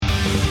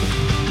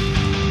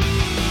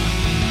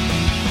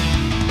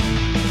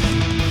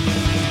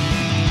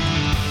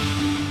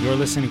You're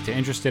listening to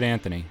Interested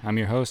Anthony. I'm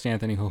your host,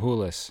 Anthony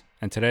Huhulis,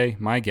 and today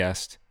my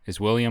guest is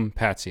William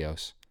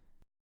Patsios.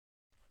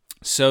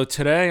 So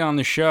today on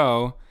the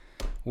show,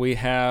 we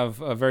have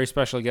a very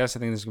special guest.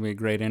 I think this is going to be a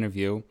great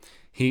interview.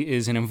 He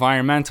is an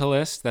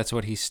environmentalist. That's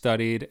what he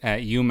studied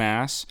at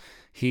UMass.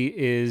 He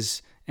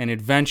is an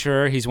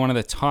adventurer. He's one of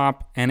the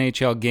top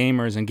NHL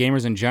gamers and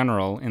gamers in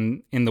general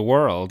in the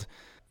world.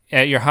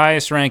 At your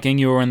highest ranking,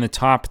 you were in the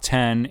top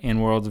 10 in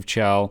World of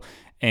Chell,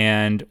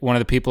 and one of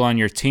the people on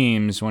your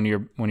teams, one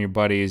of your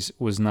buddies,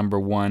 was number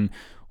 1.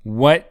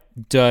 What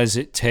does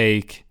it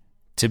take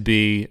to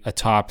be a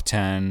top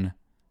 10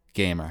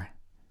 gamer?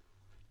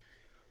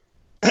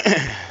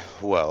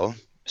 Well,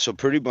 so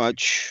pretty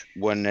much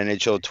when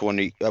NHL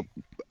 20,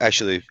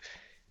 actually,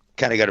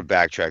 kind of got to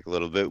backtrack a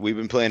little bit. We've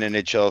been playing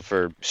NHL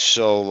for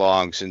so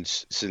long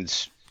since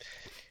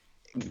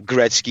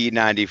Gretzky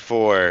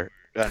 94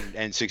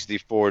 and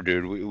 64,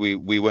 dude.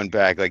 We went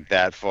back like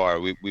that far.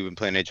 We've been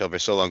playing NHL for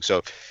so long,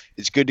 so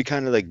it's good to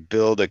kind of like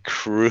build a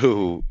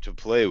crew to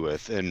play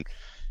with. And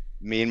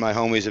me and my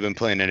homies have been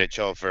playing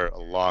NHL for a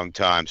long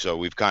time, so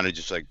we've kind of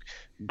just like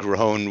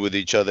grown with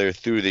each other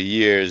through the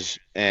years.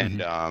 And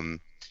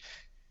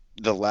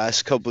the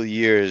last couple of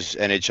years,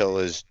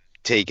 NHL has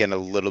taken a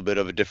little bit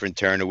of a different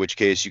turn, in which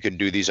case you can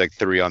do these like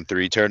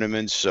 3-on-3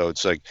 tournaments. So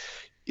it's like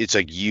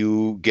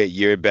you get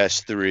your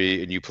best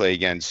 3 and you play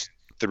against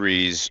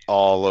 3s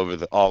all over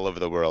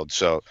the world.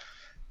 So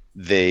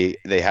they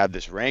have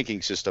this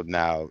ranking system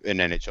now in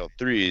NHL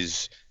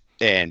 3s,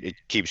 and it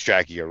keeps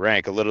track of your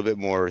rank a little bit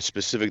more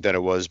specific than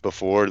it was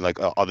before. Like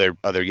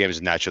other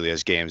games, naturally,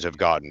 as games have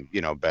gotten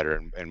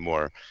better and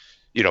more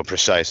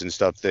precise and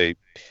stuff, they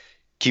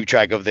keep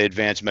track of the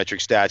advanced metric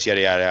stats, yada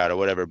yada yada,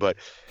 whatever. But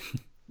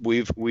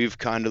we've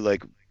kind of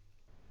like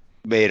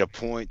made a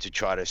point to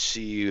try to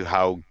see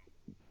how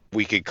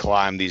we could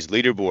climb these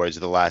leaderboards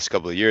the last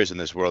couple of years in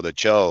this World of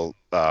Chell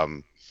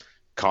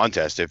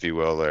contest, if you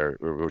will,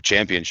 or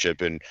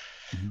championship, and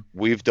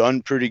we've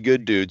done pretty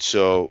good, dude.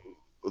 So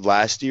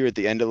last year, at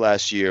the end of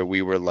last year,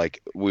 we were elite.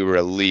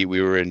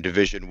 We were in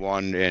Division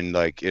 1 and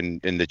like in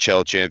the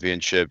Chell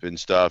Championship and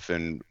stuff,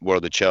 and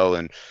World of Chell,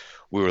 and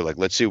we were like,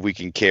 let's see if we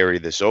can carry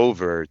this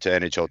over to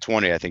NHL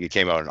 20. I think it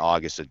came out in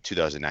August of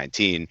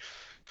 2019.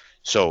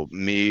 So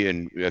me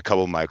and a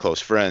couple of my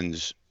close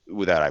friends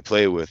that I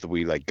play with,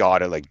 we like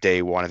got it like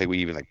day 1. I think we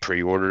even like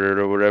pre-ordered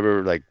it or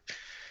whatever. Like,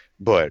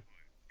 but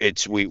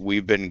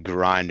we've been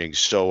grinding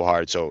so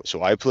hard. So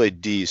I play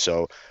D,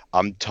 so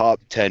I'm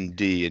top 10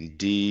 D, and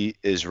D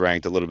is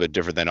ranked a little bit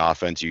different than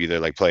offense. You either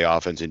like play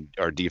offense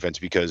or defense,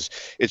 because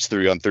it's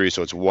 3-on-3,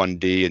 so it's 1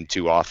 D and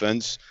 2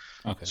 offense.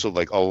 Okay. So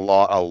like a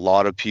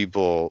lot of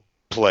people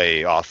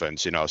play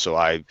offense, so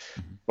I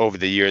over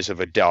the years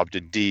have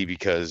adopted D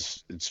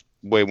because it's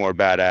way more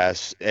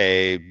badass.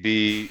 A,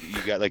 B,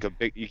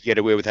 you get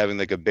away with having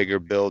like a bigger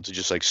build to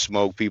just like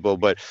smoke people.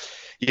 But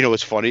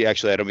it's funny,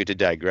 actually, I don't mean to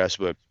digress,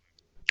 but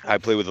I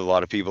play with a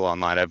lot of people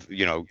online. I've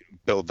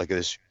built like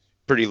this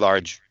pretty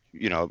large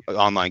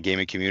online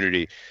gaming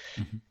community,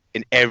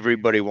 and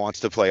everybody wants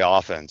to play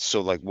offense.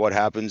 So like, what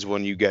happens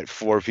when you get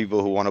 4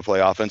 people who want to play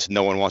offense?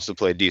 No one wants to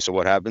play D. So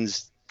what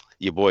happens?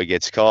 Your boy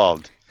gets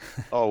called.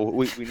 Oh,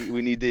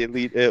 we need the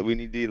elite. We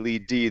need the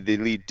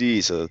elite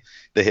D. So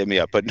they hit me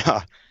up. But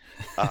no,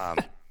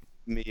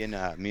 me and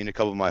a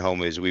couple of my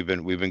homies, we've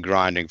been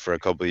grinding for a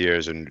couple of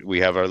years, and we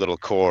have our little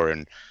core.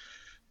 And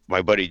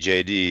my buddy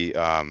JD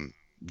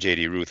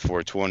Ruth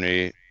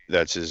 420.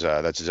 That's his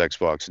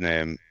Xbox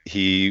name.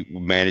 He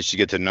managed to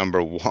get to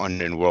number 1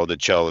 in World of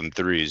Chell in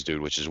 3s,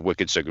 dude, which is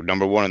wicked sick.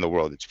 Number 1 in the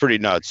world. It's pretty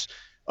nuts.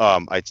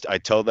 I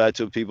tell that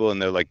to people, and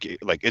they're like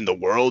in the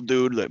world,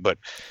 dude. But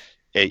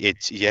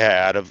it's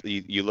out of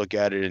you look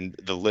at it, and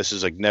the list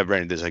is like never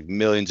ending. There's like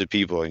millions of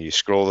people, and you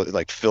scroll it,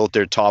 like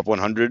filter top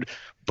 100.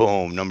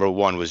 Boom, number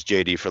 1 was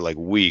JD for like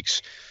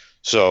weeks.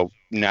 So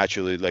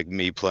naturally, like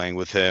me playing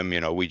with him,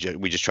 we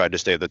just tried to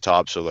stay at the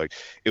top. So like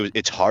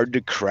it's hard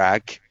to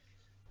crack.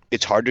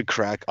 It's hard to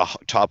crack a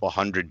top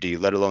 100 D,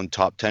 let alone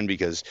top 10,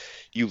 because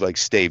you like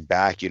stay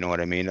back. You know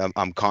what I mean?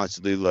 I'm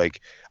constantly like,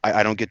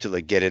 I don't get to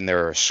like get in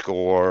there or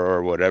score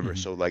or whatever.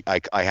 So like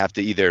I have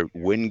to either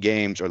win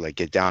games or like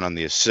get down on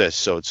the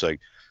assists. So it's like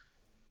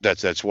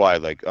that's why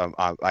like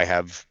I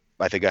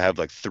think I have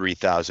like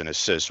 3,000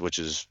 assists, which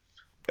is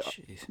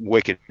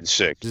wicked and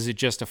sick. Is it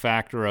just a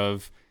factor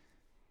of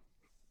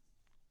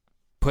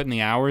putting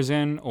the hours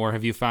in, or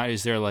have you found,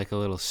 is there like a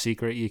little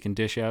secret you can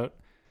dish out?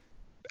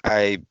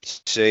 I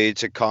say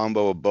it's a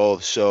combo of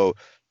both. So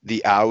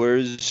the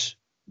hours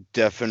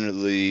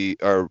definitely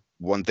are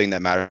one thing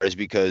that matters,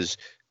 because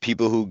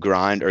people who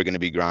grind are going to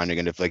be grinding.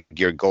 And if like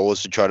your goal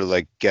is to try to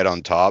like get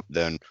on top,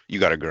 then you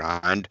got to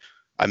grind.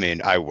 I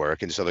mean, I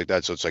work and stuff like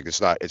that. So it's like,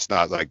 it's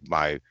not like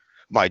my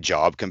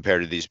job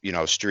compared to these,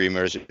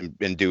 streamers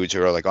and dudes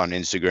who are like on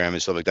Instagram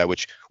and stuff like that,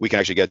 which we can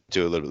actually get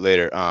to a little bit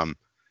later.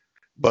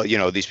 But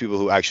these people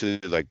who actually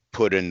like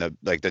put in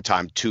the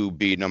time to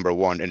be number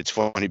 1. And it's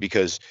funny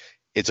because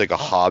it's like a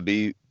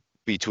hobby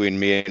between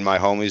me and my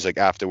homies, like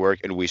after work,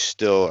 and we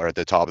still are at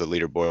the top of the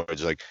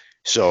leaderboards. Like,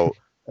 so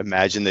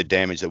imagine the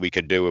damage that we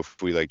could do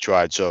if we like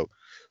tried. So,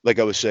 like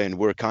I was saying,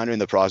 we're kind of in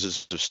the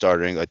process of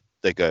starting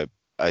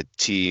a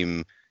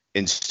team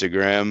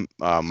Instagram.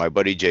 My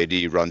buddy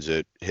JD runs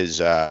it.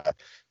 I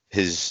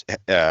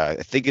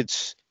think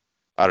it's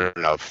I don't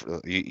know.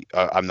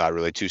 I'm not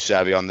really too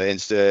savvy on the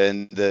Insta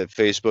and the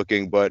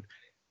Facebooking, but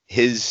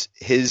his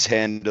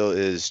handle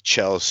is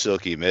Chell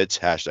Silky Mitts,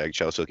 hashtag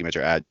Chell Silky Mitts,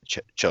 or at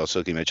Chell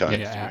Silky Mitts on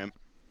Yeah.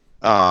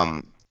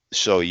 Instagram.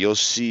 So you'll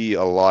see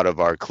a lot of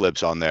our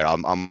clips on there.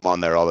 I'm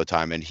on there all the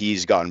time, and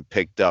he's gotten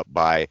picked up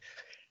by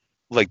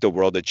like the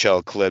World of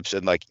Chell clips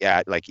and like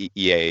at like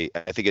EA.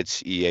 I think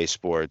it's EA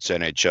Sports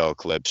NHL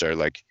clips or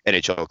like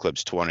NHL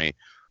clips 20.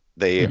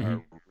 They Mm-hmm.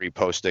 are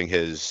reposting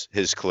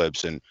his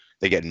clips and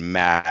they get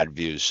mad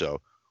views.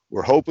 So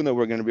we're hoping that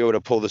we're going to be able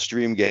to pull the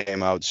stream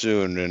game out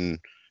soon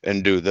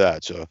and do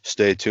that. So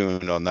stay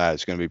tuned on that.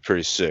 It's going to be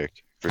pretty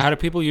sick. How do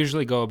people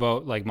usually go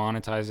about like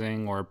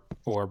monetizing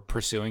or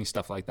pursuing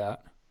stuff like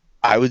that?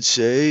 I would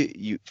say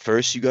you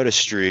got to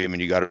stream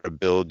and you got to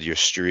build your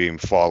stream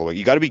following.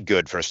 You got to be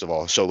good first of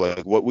all. So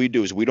like what we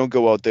do is we don't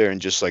go out there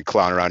and just like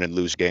clown around and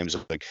lose games.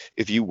 Like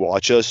if you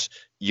watch us,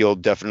 you'll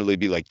definitely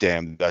be like,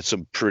 damn, that's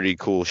some pretty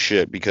cool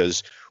shit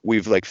because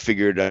we've like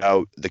figured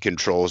out the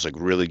controls like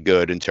really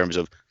good in terms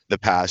of the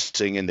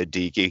passing and the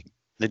deking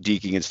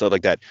and stuff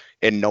like that.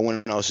 And no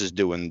one else is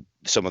doing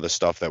some of the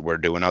stuff that we're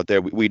doing out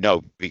there. We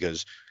know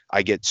because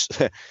I get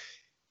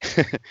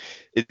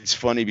it's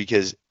funny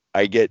because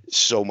I get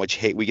so much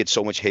hate. We get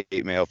so much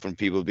hate mail from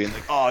people being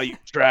like, "Oh, you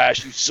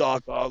trash, you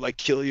suck, oh, like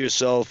kill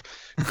yourself,"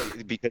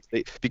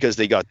 because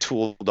they got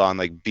tooled on,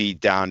 like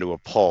beat down to a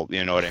pulp.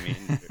 You know what I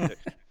mean?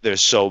 They're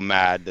so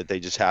mad that they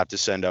just have to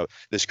send out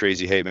this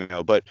crazy hate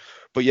mail. But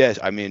yes,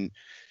 I mean,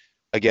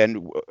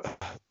 again,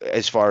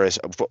 as far as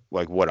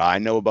like what I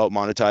know about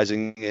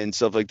monetizing and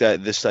stuff like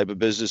that, this type of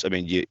business, I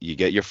mean, you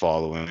get your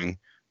following,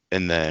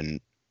 and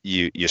then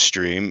you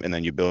stream, and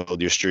then you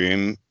build your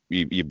stream,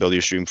 you build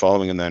your stream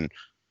following, and then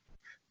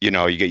you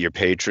get your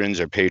patrons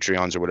or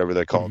Patreons or whatever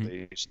they're called.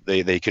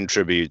 Mm-hmm. They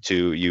contribute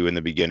to you in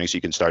the beginning, so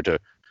you can start to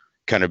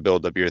kind of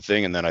build up your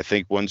thing. And then I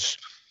think once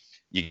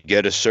you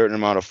get a certain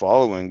amount of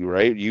following,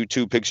 right,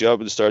 YouTube picks you up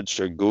and starts,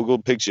 or Google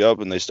picks you up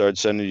and they start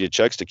sending you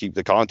checks to keep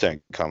the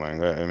content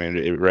coming. I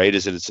mean, right?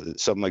 Is it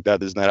something like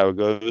that? Isn't that how it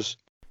goes?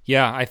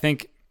 Yeah, I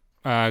think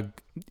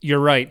you're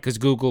right because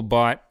Google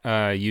bought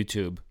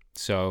YouTube.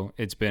 So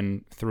it's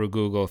been through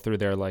Google, through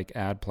their like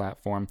ad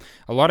platform.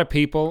 A lot of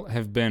people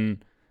have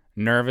been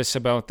nervous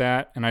about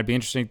that, and I'd be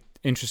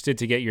interested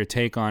to get your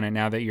take on it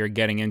now that you're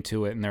getting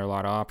into it and there are a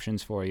lot of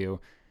options for you.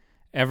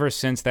 Ever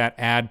since that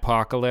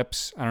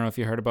adpocalypse, I don't know if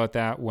you heard about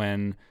that,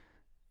 when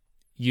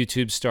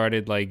YouTube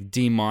started like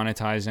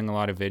demonetizing a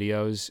lot of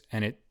videos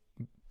and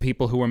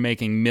people who were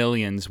making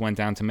millions went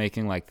down to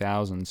making like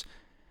thousands.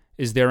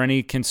 Is there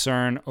any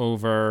concern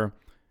over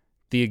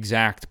the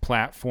exact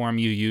platform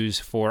you use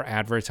for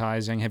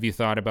advertising? Have you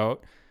thought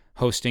about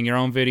hosting your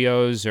own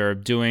videos or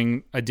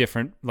doing a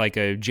different, like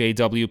a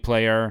JW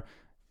player,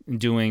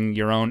 doing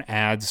your own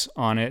ads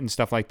on it and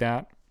stuff like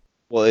that?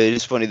 Well, it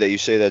is funny that you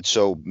say that.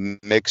 So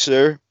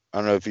Mixer, I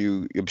don't know if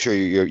I'm sure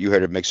you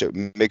heard of Mixer.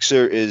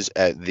 Mixer is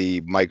at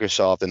the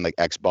Microsoft and like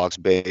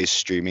Xbox based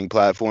streaming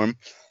platform.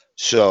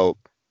 So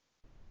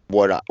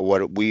what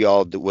we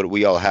all do, what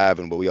we all have,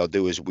 and what we all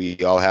do is we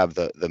all have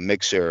the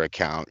Mixer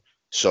account.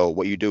 So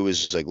what you do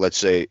is like, let's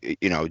say,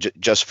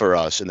 just for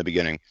us in the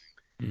beginning,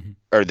 Mm-hmm.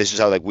 or this is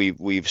how like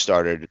we've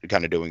started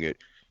kind of doing it.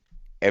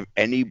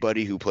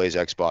 Anybody who plays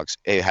Xbox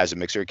has a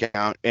Mixer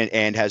account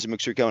and has a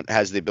Mixer account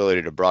has the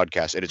ability to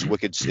broadcast, and it's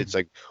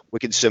like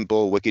wicked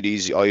simple, wicked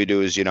easy. All you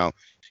do is you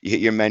hit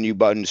your menu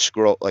button,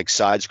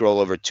 side scroll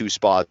over 2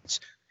 spots,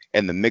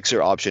 and the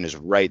Mixer option is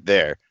right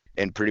there,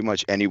 and pretty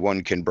much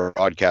anyone can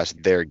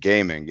broadcast their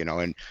gaming,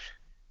 and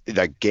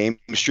like game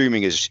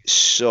streaming is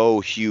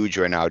so huge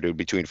right now, dude.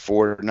 Between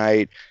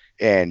Fortnite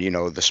and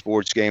the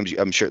sports games,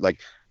 I'm sure. Like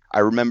I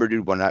remember,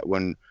 dude,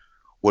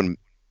 when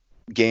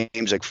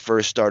games like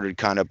first started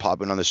kind of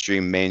popping on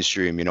the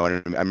mainstream, and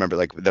I remember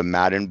like the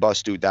Madden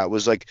bus, dude. That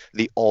was like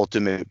the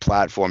ultimate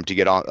platform to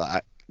get on.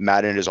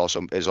 Madden is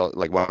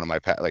like one of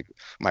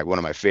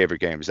my favorite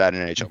games. That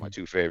and NHL, my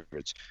 2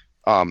 favorites.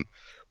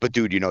 But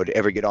dude, to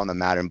ever get on the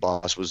Madden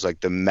bus was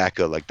like the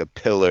mecca, like the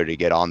pillar to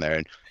get on there.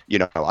 And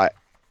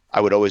I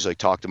would always like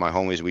talk to my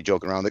homies. We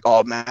joke around like,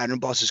 "Oh, Madden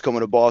bus is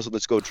coming to Boston.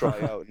 Let's go try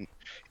out."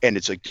 And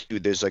it's like,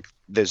 dude,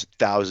 there's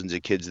thousands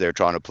of kids there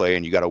trying to play,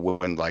 and you got to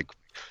win like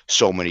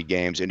so many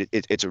games, and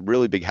it's a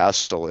really big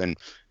hassle. And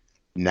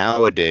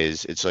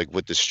nowadays, it's like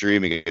with the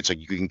streaming, it's like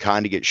you can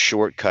kind of get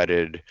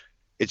shortcutted.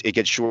 It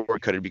gets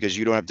shortcutted because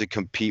you don't have to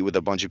compete with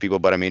a bunch of people.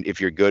 But I mean, if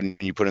you're good and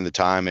you put in the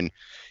time, and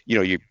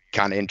you're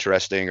kind of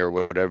interesting or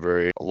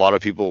whatever, a lot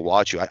of people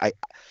watch you.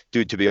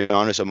 Dude, to be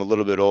honest, I'm a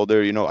little bit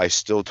older. I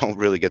still don't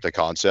really get the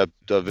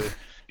concept of it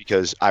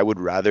because I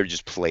would rather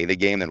just play the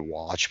game than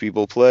watch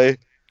people play.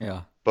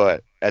 Yeah.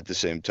 But at the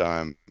same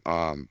time,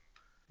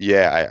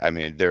 yeah, I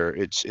mean,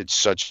 it's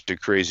such a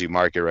crazy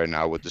market right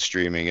now with the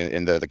streaming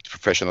and the like,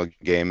 professional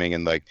gaming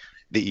and like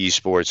the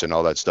esports and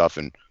all that stuff.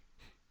 And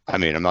I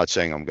mean, I'm not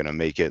saying I'm gonna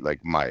make it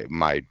like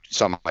my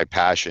some of my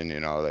passion,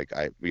 like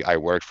I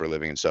work for a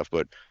living and stuff,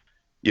 but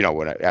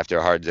when after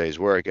a hard day's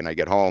work and I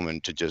get home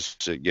and to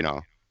just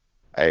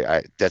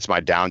I that's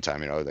my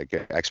downtime, like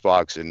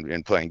Xbox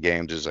and playing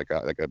games is like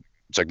a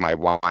it's like my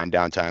wind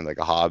downtime, like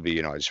a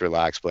hobby, I just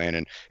relax playing.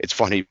 And it's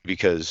funny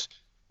because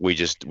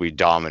we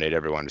dominate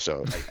everyone.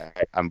 So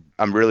I'm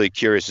really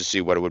curious to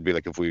see what it would be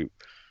like if we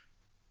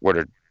were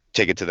to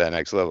take it to that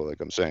next level,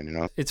 like I'm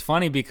saying. It's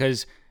funny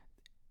because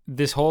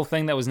this whole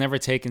thing that was never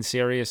taken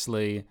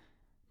seriously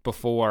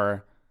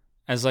before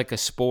as like a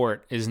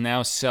sport is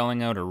now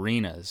selling out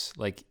arenas.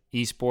 Like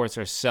esports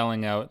are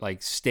selling out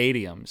like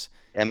stadiums.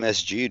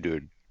 MSG,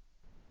 dude.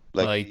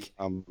 Like Like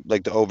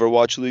like the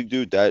Overwatch League,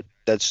 dude,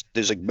 that's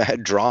there's like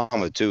mad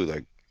drama too.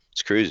 Like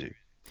it's crazy.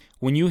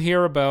 when you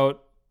hear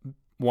about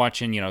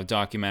watching,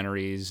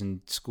 documentaries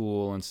in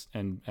school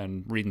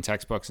and reading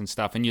textbooks and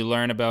stuff, and you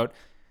learn about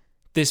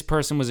this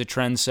person was a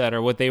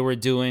trendsetter, what they were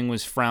doing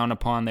was frowned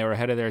upon, they were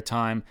ahead of their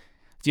time.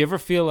 Do you ever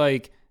feel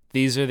like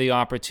these are the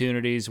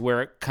opportunities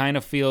where it kind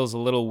of feels a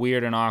little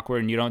weird and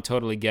awkward and you don't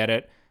totally get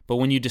it, but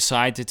when you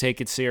decide to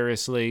take it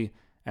seriously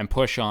and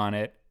push on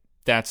it,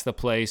 that's the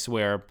place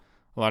where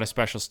a lot of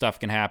special stuff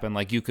can happen.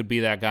 Like you could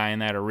be that guy in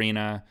that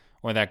arena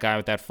or that guy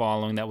with that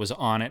following that was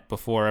on it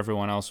before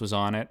everyone else was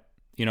on it.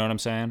 You know what I'm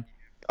saying?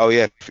 Oh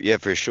yeah, yeah,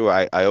 for sure.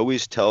 I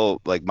always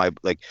tell like my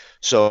like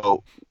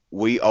so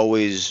I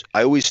always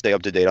stay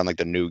up to date on like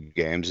the new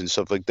games and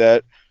stuff like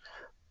that.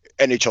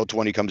 NHL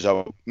 20 comes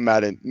out,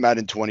 Madden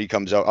 20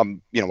 comes out.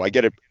 I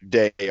get a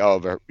day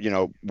of, or,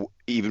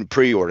 even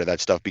pre-order that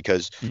stuff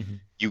because Mm-hmm.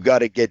 you got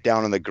to get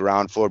down on the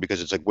ground floor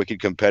because it's like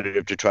wicked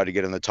competitive to try to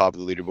get on the top of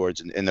the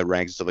leaderboards and in the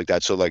ranks and stuff like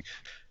that. So like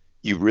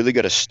you really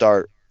got to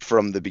start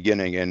from the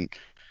beginning. And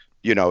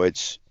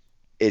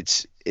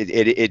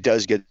it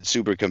does get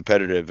super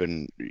competitive.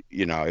 And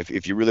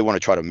if you really want to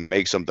try to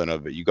make something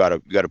of it, you gotta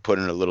put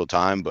in a little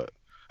time. But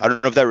I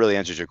don't know if that really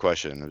answers your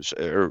question,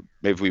 or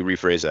maybe if we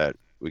rephrase that,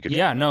 we could.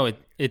 Yeah, no,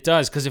 it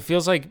does because it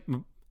feels like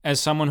as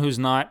someone who's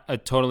not a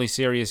totally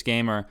serious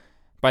gamer,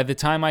 by the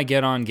time I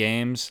get on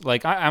games,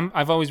 like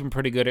I've always been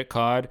pretty good at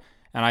COD,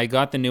 and I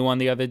got the new one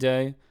the other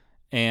day,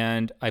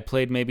 and I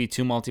played maybe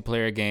 2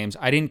 multiplayer games.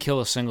 I didn't kill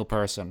a single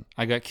person.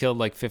 I got killed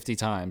like 50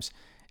 times.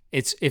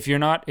 It's if you're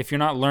not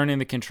learning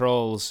the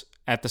controls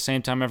at the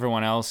same time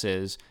everyone else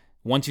is,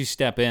 once you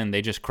step in,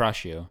 they just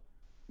crush you.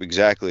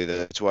 Exactly.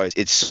 That's why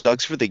it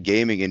sucks for the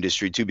gaming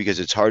industry too, because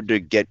it's hard to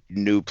get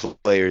new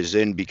players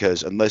in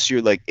because unless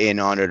you're like in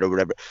on it or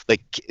whatever,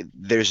 like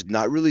there's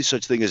not really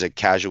such thing as a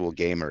casual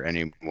gamer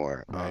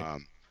anymore. Right.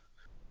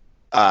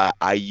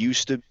 I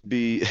used to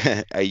be,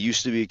 I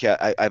used to be,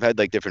 I've had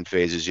like different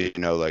phases,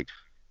 like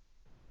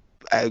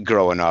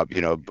growing up,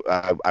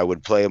 I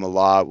would play them a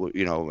lot,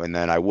 and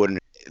then I wouldn't.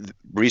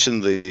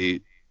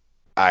 Recently,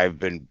 I've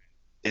been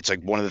it's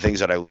like one of the things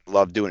that I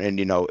love doing. And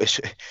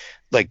it's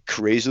like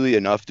crazily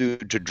enough,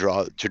 dude, to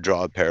draw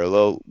a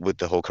parallel with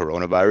the whole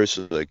coronavirus.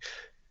 So, like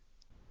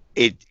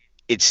it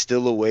it's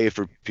still a way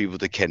for people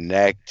to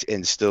connect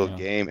and still Yeah.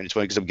 game. And it's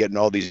funny because I'm getting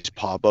all these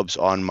pop-ups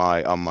on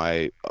my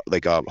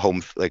like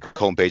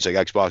homepage.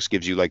 Like Xbox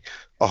gives you like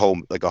a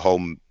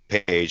home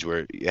page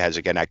where it has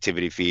like an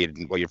activity feed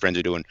and what your friends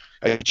are doing,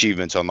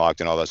 achievements unlocked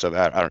and all that stuff.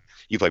 I don't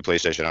You play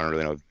PlayStation, I don't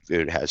really know if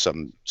it has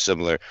something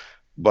similar.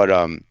 But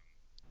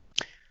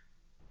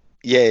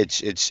yeah,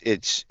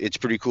 it's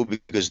pretty cool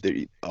because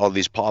all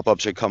these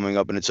pop-ups are coming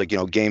up, and it's like,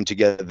 game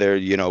together.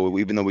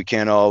 Even though we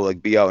can't all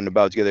like be out and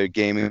about together,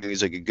 gaming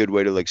is like a good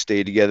way to like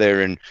stay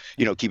together and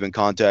keep in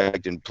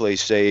contact and play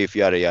safe,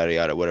 yada yada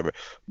yada, whatever.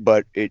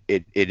 But it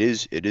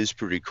is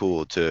pretty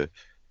cool to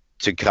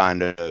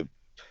kind of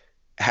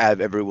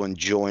have everyone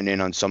join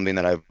in on something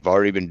that I've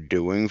already been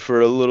doing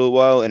for a little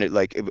while. And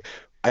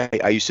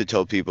I used to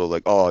tell people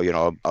like, oh,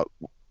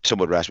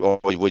 someone would ask me, oh,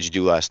 what'd you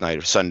do last night?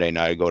 Or Sunday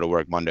night, I go to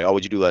work Monday. Oh,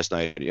 what'd you do last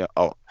night? Yeah.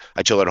 Oh,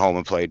 I chilled at home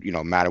and played,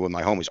 Madden with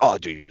my homies. Oh,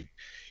 dude, you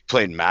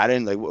playing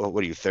Madden? Like,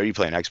 what are you, 30,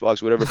 playing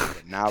Xbox, whatever?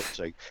 But now it's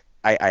like,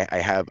 I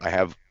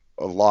have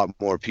a lot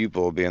more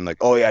people being like,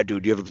 oh yeah,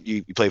 dude,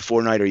 you play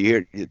Fortnite, or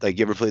you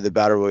ever play the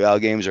Battle Royale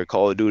games or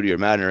Call of Duty or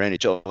Madden or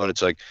NHL? And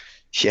it's like,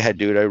 yeah,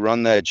 dude, I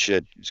run that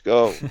shit. Let's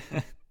go.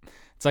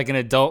 It's like an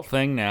adult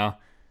thing now.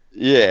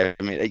 Yeah,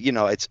 I mean,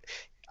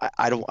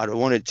 I don't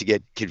want it to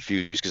get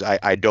confused because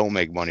I don't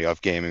make money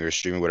off gaming or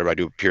streaming, whatever. I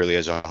do purely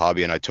as a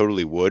hobby, and I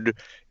totally would.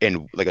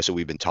 And like I said,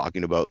 we've been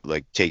talking about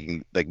like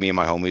taking like me and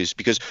my homies,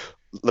 because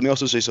let me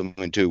also say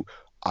something too.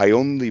 I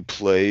only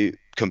play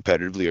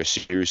competitively or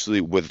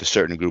seriously with a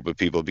certain group of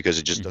people because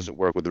it just Hmm. doesn't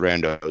work with the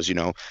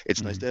randos.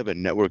 It's nice Hmm. to have a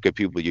network of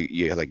people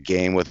you like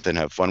game with and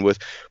have fun with.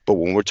 But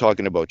when we're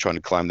talking about trying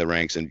to climb the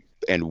ranks and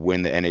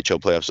win the NHL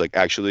playoffs, like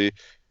actually,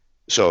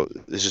 so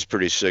this is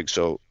pretty sick.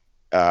 So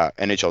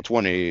NHL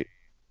 20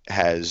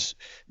 has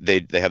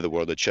they have the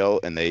World of Chell,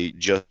 and they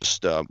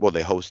just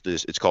they host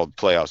this. It's called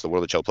playoffs, the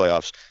World of Chell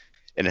playoffs,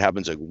 and it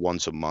happens like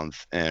once a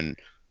month. And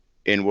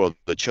in World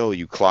of Chell,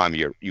 you climb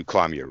your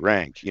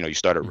rank. You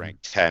start at Hmm. rank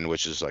 10,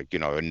 which is like a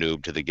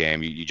noob to the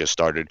game. You just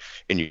started,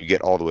 and you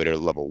get all the way to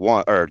level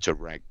 1 or to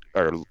rank.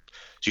 or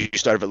so you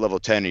start at level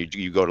 10,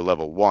 you go to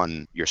level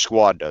 1. Your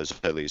squad does,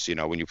 at least,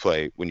 when you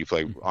play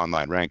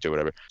online ranked or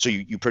whatever. So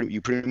you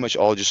pretty much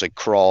all just like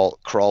crawl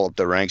up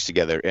the ranks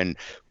together. And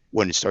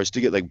when it starts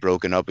to get like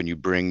broken up and you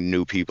bring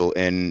new people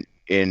in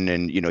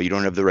and you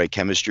don't have the right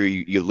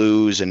chemistry, you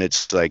lose, and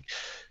it's like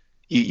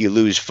you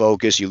lose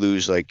focus, you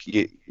lose like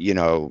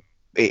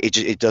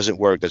it doesn't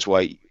work. That's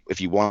why if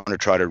you want to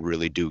try to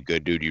really do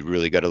good, dude, you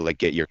really got to like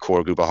get your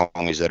core group of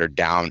homies that are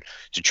down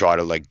to try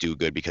to like do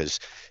good, because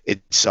it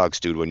sucks,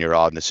 dude, when you're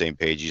all on the same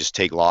page. You just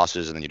take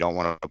losses and then you don't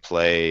want to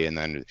play, and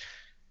then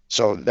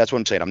so that's what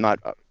I'm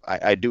saying.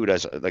 I do it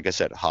as, like I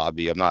said,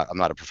 hobby. I'm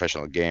not a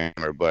professional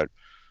gamer, but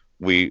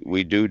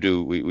we do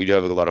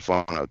have a lot of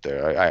fun out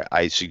there.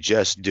 I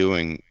suggest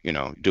doing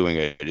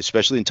it,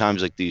 especially in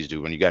times like these,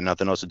 dude, when you got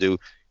nothing else to do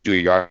your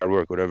yard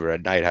work, whatever,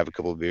 at night, have a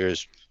couple of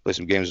beers, play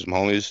some games with some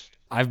homies.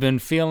 I've been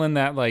feeling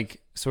that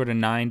like sort of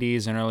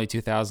 90s and early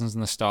 2000s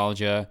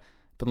nostalgia.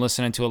 Been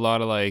listening to a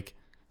lot of like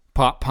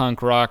pop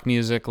punk rock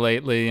music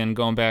lately, and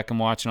going back and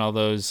watching all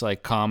those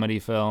like comedy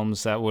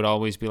films that would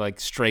always be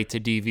like straight to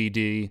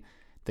DVD.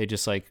 They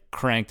just like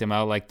cranked them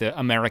out, like the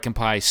American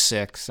Pie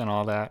 6 and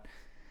all that.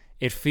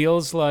 It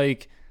feels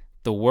like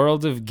the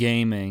world of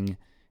gaming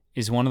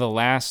is one of the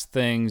last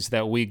things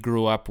that we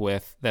grew up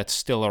with that's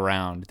still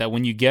around. That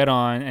when you get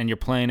on and you're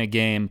playing a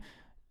game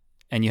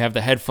and you have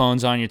the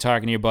headphones on, you're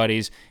talking to your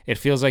buddies, it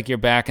feels like you're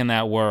back in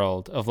that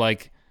world of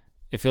like,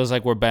 it feels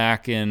like we're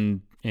back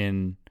in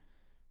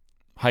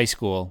high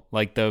school.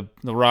 Like the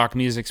rock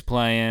music's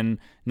playing,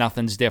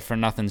 nothing's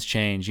different, nothing's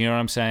changed. You know what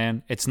I'm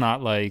saying? It's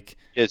not like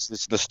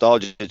It's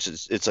nostalgia.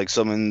 It's like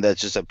something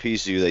that's just a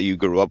piece of you that you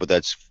grew up with,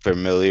 that's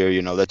familiar.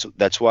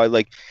 That's why,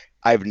 like,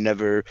 I've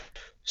never.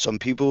 Some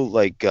people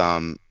like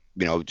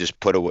just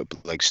put away,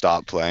 like,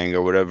 stop playing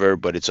or whatever.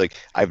 But it's like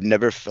I've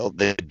never felt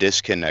the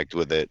disconnect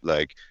with it.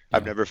 Like,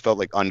 I've never felt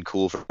like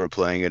uncool for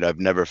playing it. I've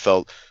never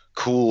felt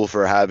cool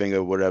for having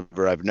it,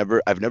 whatever. I've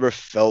never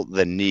felt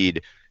the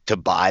need to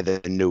buy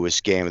the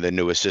newest game or the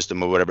newest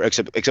system or whatever,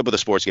 except with the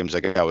sports games,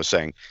 like I was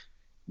saying.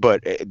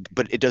 But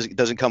it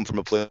doesn't come from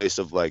a place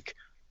of like,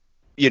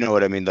 you know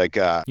what I mean, like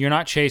you're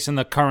not chasing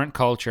the current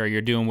culture.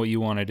 You're doing what you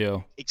want to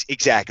do.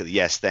 exactly.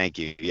 Yes, thank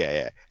you.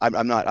 Yeah.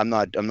 I'm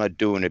not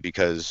doing it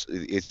because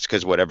it's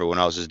because what everyone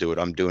else is doing.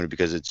 I'm doing it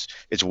because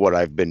it's what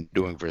I've been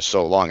doing for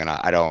so long, and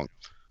I don't.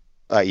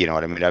 You know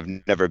what I mean? I've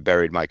never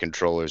buried my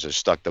controllers or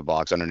stuck the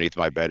box underneath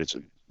my bed. It's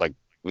like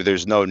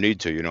there's no need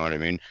to. You know what I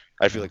mean?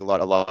 I feel like a lot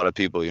of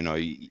people,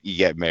 you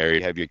get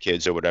married, have your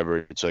kids or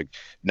whatever. It's like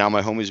now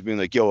my homies being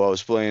like, "Yo, I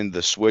was playing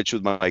the Switch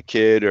with my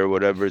kid or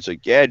whatever." It's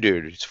like, yeah,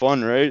 dude, it's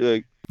fun, right?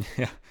 Like,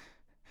 Yeah.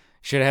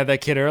 Should have had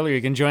that kid earlier.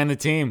 You can join the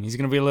team. He's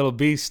gonna be a little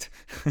beast.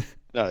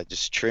 no,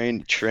 just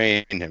train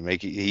him.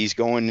 He's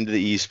going into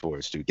the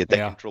esports, dude. Get that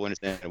Yeah. controller in his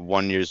hand at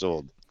 1 years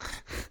old.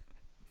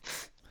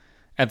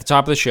 At the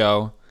top of the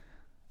show,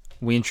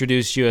 we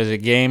introduced you as a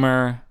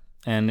gamer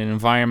and an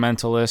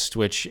environmentalist,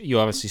 which you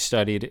obviously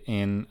studied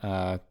in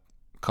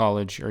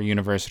college or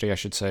university, I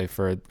should say,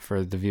 for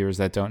the viewers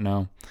that don't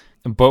know.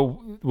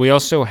 But we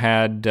also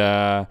had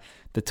the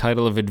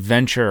title of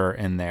adventurer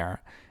in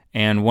there.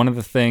 And one of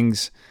the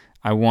things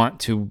I want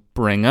to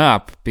bring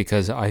up,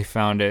 because I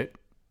found it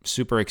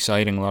super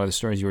exciting, a lot of the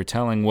stories you were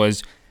telling,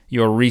 was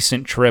your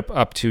recent trip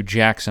up to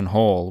Jackson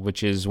Hole,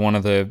 which is one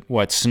of the,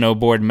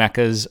 snowboard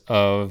meccas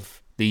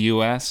of the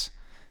U.S.?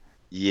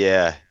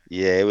 Yeah,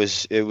 it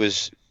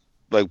was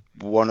like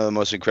one of the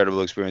most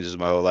incredible experiences of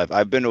my whole life.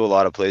 I've been to a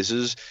lot of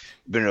places,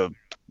 been to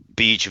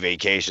beach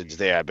vacations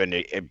there. I've been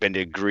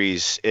to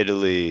Greece,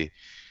 Italy.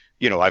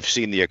 I've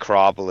seen the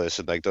Acropolis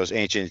and like those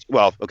ancient.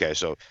 Well, okay,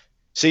 so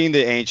seeing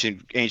the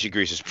ancient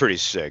Greece is pretty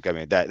sick. I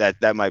mean,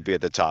 that might be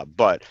at the top,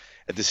 but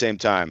at the same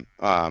time,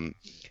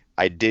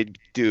 I did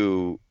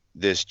do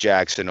this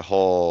Jackson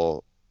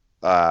Hole,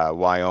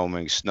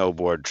 Wyoming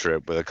snowboard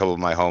trip with a couple of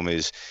my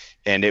homies,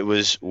 and it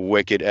was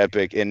wicked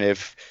epic. And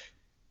if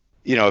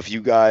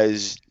you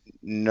guys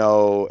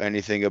know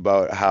anything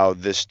about how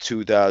this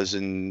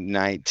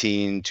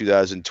 2019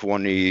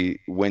 2020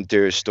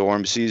 winter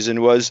storm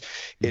season was,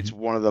 it's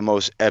one of the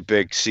most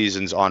epic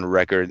seasons on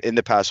record in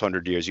the past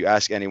 100 years. You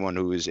ask anyone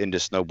who is into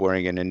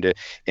snowboarding and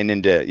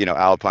into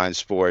alpine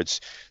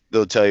sports,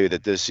 they'll tell you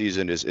that this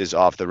season is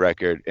off the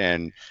record,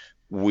 and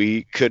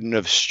we couldn't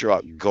have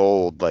struck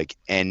gold like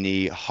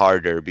any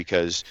harder,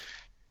 because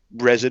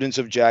residents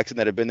of Jackson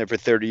that have been there for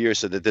 30 years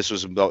said that this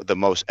was the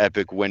most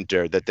epic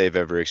winter that they've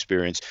ever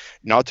experienced.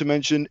 Not to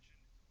mention,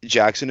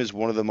 Jackson is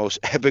one of the most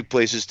epic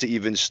places to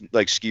even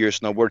like ski or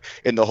snowboard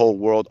in the whole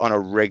world on a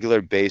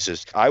regular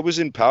basis. I was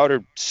in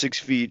powder 6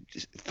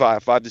 feet,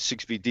 5 to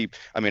 6 feet deep.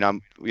 I mean,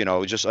 I'm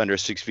just under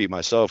 6 feet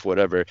myself,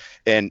 whatever.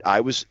 And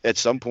I was at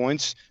some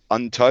points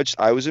untouched.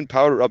 I was in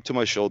powder up to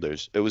my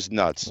shoulders. It was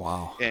nuts.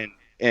 Wow.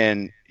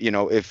 And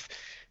if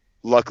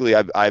luckily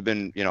I've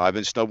been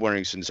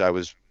snowboarding since I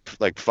was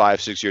like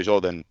 5-6 years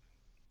old, and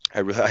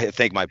I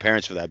thank my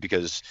parents for that,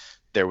 because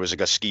there was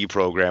like a ski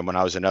program when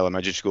I was in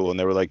elementary school, and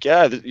they were like,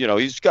 yeah,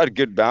 he's got a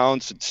good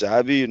balance and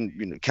savvy,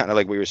 and kind of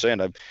like we were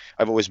saying,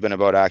 I've always been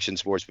about action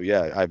sports. But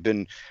yeah, I've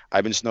been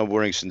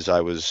snowboarding since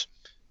I was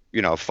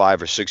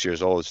 5 or 6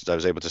 years old since I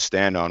was able to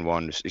stand on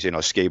one,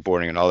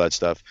 skateboarding and all that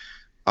stuff.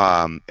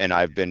 And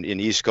I've been an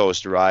East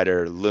Coast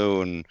rider,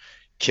 Loon,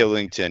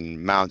 Killington,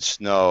 Mount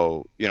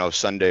Snow,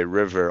 Sunday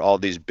River, all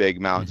these big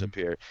mountains Hmm. up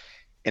here.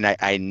 And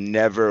I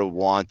never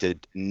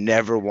wanted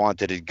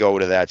to go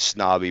to that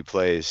snobby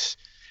place.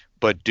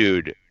 But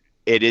dude,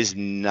 it is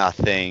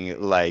nothing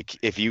like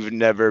if you've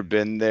never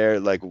been there,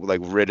 like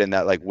ridden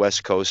that like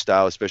West Coast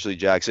style, especially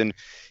Jackson.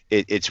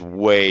 It's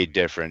way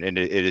different, and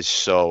it is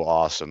so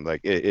awesome.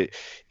 Like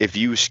if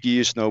you ski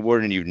or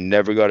snowboard and you've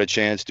never got a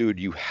chance, dude,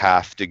 you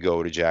have to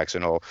go to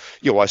Jackson Hole.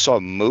 Yo, I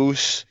saw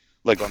moose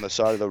like on the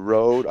side of the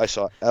road. I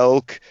saw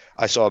elk.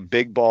 I saw a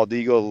big bald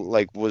eagle.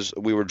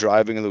 We were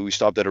driving and we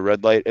stopped at a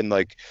red light, and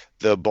like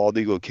the bald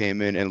eagle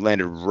came in and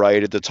landed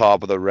right at the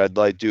top of the red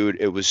light, dude.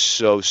 It was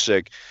so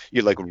sick.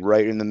 You're like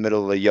right in the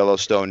middle of the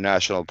Yellowstone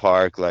National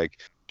Park.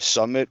 Like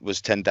summit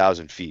was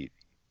 10,000 feet.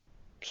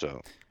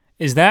 So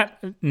Is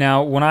that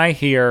now when I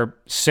hear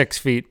 6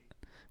 feet?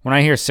 When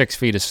I hear 6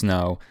 feet of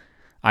snow,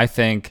 I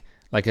think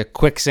like a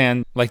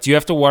quicksand. Like, do you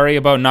have to worry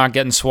about not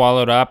getting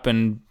swallowed up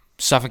and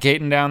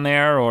suffocating down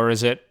there, or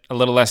is it a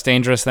little less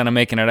dangerous than I'm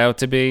making it out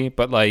to be?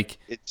 But like,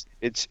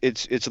 it's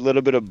a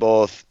little bit of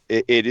both.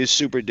 It is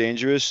super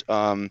dangerous.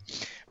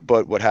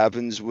 But what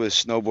happens with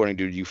snowboarding,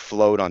 dude, you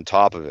float on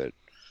top of it.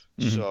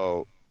 mhm.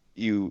 So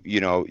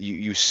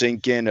you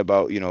sink in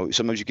about,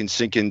 sometimes you can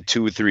sink in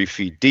 2 or 3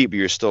 feet deep, but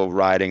you're still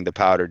riding the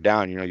powder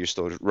down, you're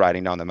still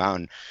riding down the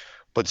mountain.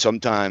 But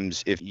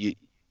sometimes if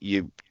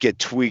you get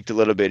tweaked a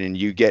little bit and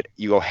you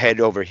go head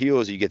over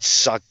heels, you get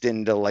sucked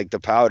into like the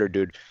powder,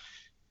 dude,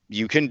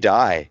 you can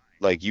die.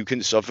 Like you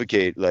can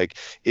suffocate. Like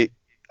it.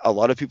 A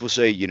lot of people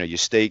say, you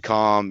stay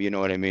calm. You know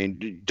what I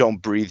mean?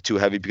 Don't breathe too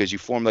heavy because you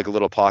form like a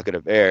little pocket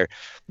of air.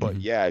 But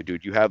Mhm. yeah,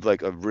 dude, you have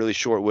like a really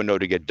short window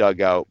to get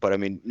dug out. But I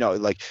mean, no,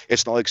 like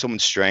it's not like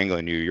someone's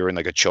strangling you. You're in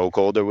like a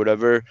chokehold or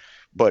whatever.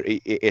 But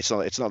it's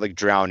not like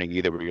drowning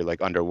either, where you're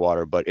like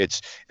underwater. But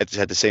it's at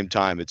the same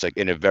time, it's like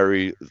in a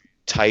very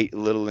tight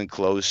little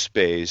enclosed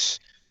space,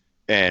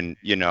 and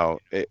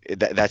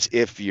that's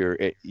if you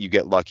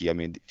get lucky. I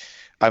mean,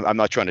 I'm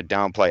not trying to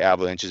downplay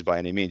avalanches by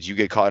any means. You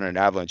get caught in an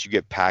avalanche, you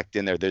get packed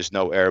in there. There's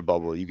no air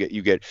bubble. You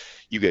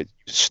get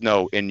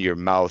snow in your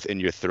mouth, in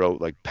your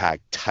throat, like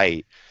packed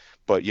tight.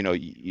 But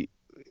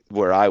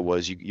where I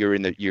was, you're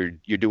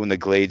doing the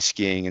glade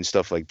skiing and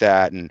stuff like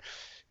that, and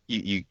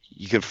you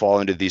can fall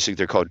into these things.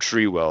 They're called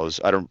tree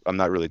wells. I'm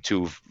not really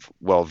too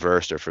well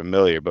versed or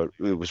familiar, but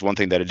it was one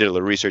thing that I did a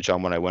little research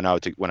on when I went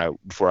out to when I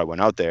before I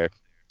went out there.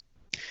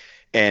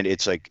 And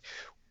it's like,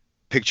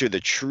 picture the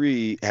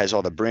tree has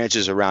all the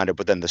branches around it,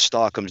 but then the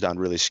stalk comes down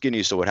really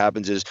skinny. So what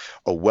happens is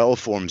a well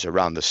forms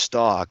around the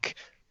stalk,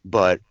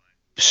 but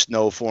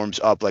snow forms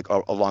up like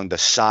along the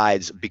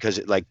sides because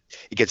it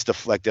gets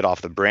deflected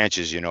off the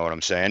branches. You know what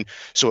I'm saying?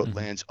 So it Mhm.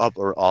 lands up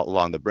or all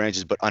along the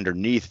branches, but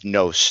underneath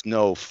no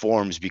snow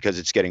forms because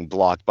it's getting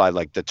blocked by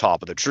like the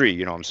top of the tree.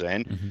 You know what I'm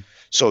saying? Mhm.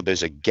 So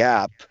there's a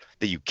gap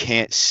that you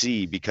can't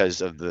see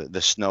because of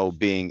the snow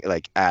being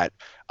like at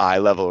eye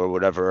level or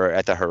whatever, or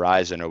at the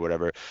horizon or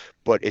whatever.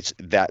 But it's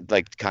that,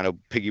 like, kind of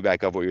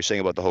piggyback of what you're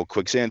saying about the whole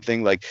quicksand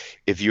thing. Like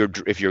if you're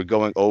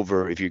going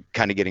over, if you're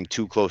kind of getting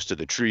too close to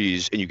the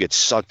trees and you get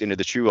sucked into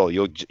the tree well,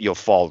 you'll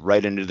fall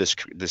right into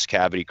this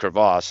cavity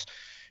crevasse,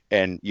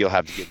 and you'll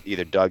have to get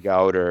either dug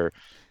out or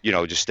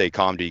just stay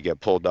calm till you get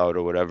pulled out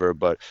or whatever.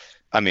 But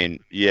I mean,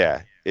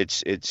 yeah,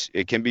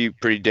 it can be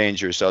pretty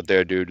dangerous out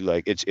there, dude.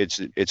 Like it's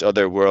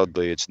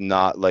otherworldly. It's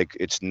not like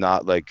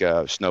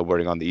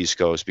snowboarding on the East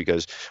Coast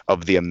because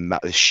of the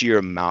sheer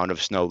amount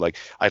of snow. Like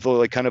I feel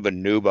like kind of a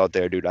noob out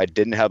there, dude. I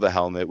didn't have a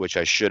helmet, which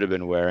I should have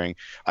been wearing.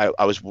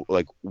 I was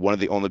like one of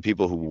the only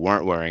people who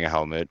weren't wearing a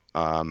helmet.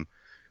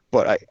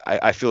 But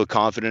I feel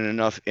confident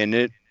enough in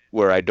it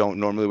where I don't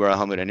normally wear a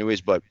helmet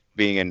anyways. But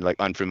being in like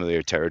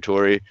unfamiliar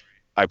territory,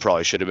 I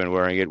probably should have been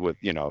wearing it with,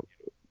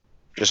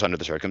 just under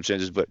the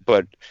circumstances.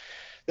 But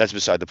that's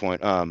beside the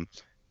point.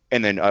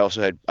 And then I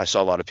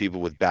saw a lot of people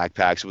with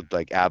backpacks with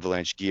like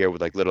avalanche gear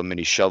with like little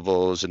mini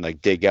shovels and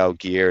like dig out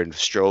gear and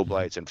strobe Mhm.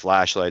 lights and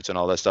flashlights and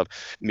all that stuff.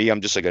 Me,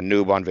 I'm just like a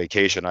noob on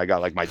vacation. I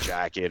got like my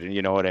jacket and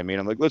you know what I mean?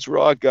 I'm like, let's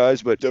rock,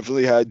 guys. But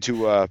definitely had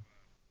to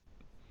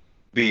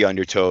be on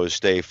your toes,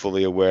 stay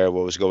fully aware of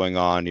what was going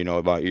on,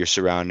 about your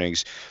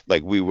surroundings.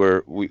 Like we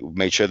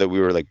made sure that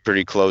we were like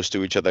pretty close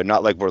to each other.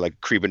 Not like we're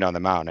like creeping down the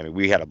mountain. I mean,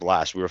 we had a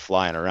blast. We were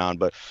flying around,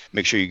 but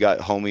make sure you got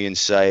homie in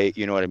sight.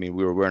 You know what I mean?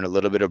 We were wearing a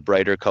little bit of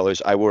brighter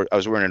colors. I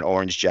was wearing an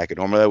orange jacket.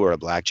 Normally I wear a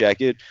black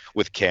jacket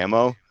with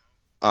camo.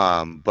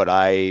 But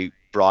I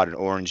brought an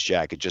orange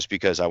jacket just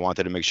because I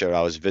wanted to make sure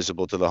I was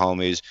visible to the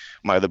homies.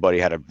 My other buddy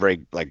had a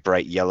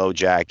bright yellow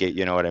jacket.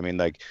 You know what I mean?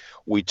 Like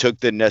we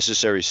took the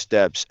necessary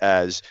steps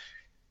as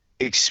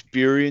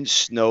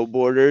experienced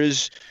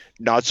snowboarders,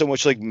 not so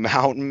much like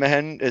mountain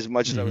men as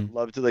much as I would Mhm.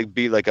 love to like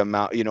be like a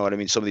mount, you know what I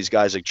mean? Some of these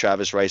guys like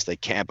Travis Rice, they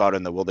camp out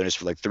in the wilderness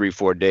for like 3,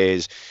 4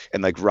 days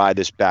and like ride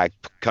this back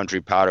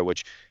country powder,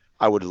 which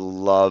I would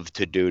love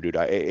to do, dude.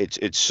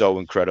 It's so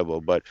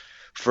incredible. But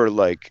for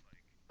like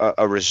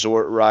a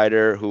resort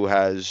rider who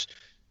has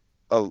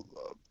a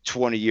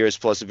 20 years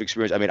plus of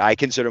experience. I mean, I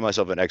consider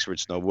myself an expert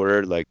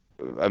snowboarder. Like,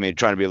 I mean,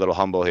 trying to be a little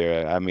humble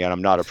here. I mean,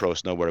 I'm not a pro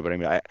snowboarder, but I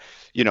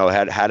mean,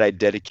 had I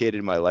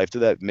dedicated my life to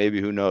that, maybe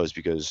who knows?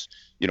 Because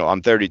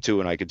I'm 32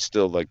 and I could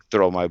still like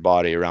throw my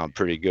body around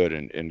pretty good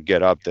and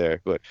get up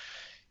there. But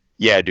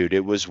yeah, dude,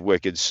 it was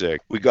wicked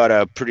sick. We got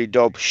a pretty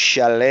dope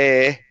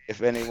chalet,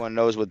 if anyone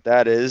knows what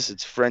that is.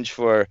 It's French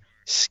for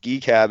ski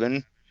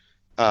cabin.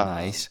 Um,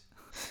 Nice.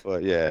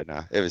 but yeah,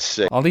 no, it was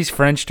sick. All these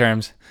French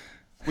terms.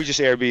 We just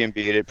Airbnb'd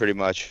it pretty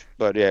much.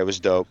 But yeah, it was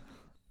dope.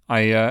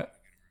 I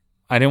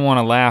I didn't want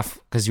to laugh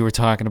because you were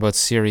talking about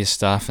serious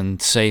stuff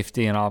and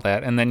safety and all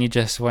that, and then you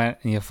just went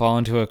and you fall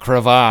into a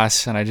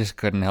crevasse, and I just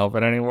couldn't help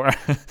it anymore.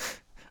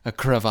 A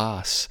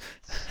crevasse.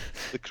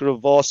 The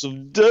crevasse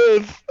of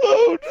death.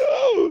 Oh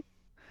no.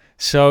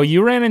 So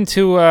you ran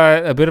into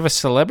a bit of a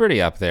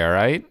celebrity up there,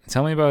 right?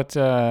 Tell me about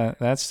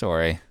that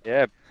story.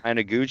 Yeah, Brian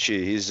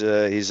Iguchi. He's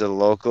a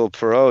local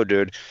pro,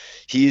 dude.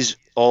 He's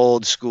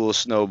old school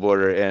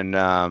snowboarder, and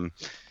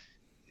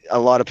a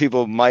lot of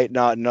people might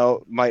not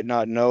know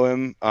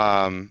him.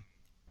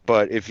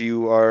 But if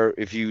you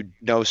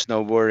know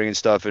snowboarding and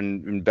stuff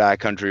and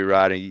backcountry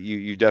riding,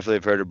 you definitely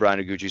have heard of Brian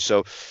Iguchi.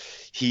 So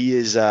he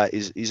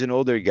he's an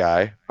older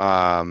guy.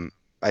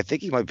 I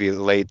think he might be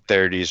late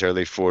 30s,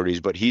 early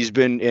 40s, but he's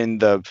been in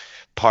the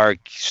park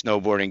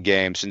snowboarding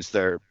game since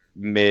their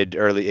mid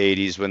early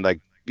 80s when like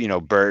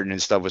Burton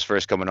and stuff was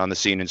first coming on the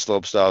scene in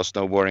slopestyle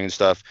snowboarding and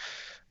stuff.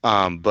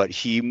 But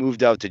he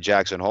moved out to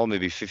Jackson Hole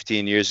maybe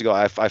 15 years ago.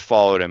 I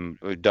followed him.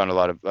 We've done a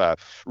lot of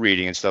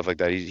reading and stuff like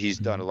that. He's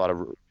done a lot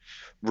of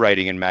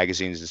writing in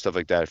magazines and stuff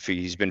like that.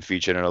 He's been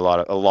featured in a lot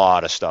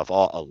of stuff, a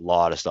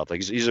lot of stuff.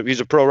 Like he's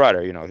a pro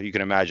rider. You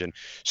can imagine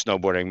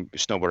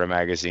snowboarder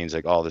magazines,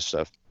 like all this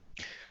stuff.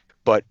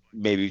 But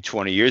maybe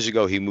 20 years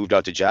ago, he moved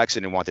out to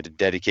Jackson and wanted to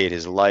dedicate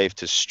his life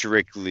to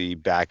strictly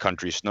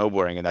backcountry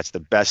snowboarding, and that's the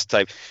best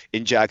type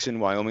in Jackson,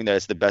 Wyoming.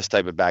 That's the best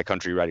type of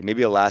backcountry riding.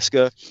 Maybe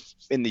Alaska,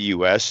 in the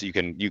U.S. you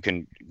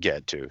can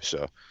get to.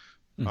 So,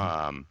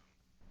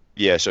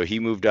 yeah. So he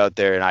moved out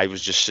there, and I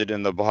was just sitting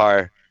in the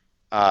bar,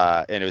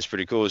 and it was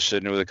pretty cool. I was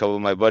sitting with a couple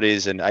of my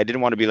buddies, and I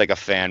didn't want to be like a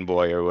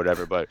fanboy or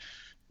whatever, but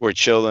we're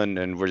chilling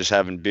and we're just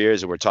having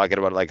beers and we're talking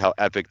about like how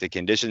epic the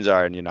conditions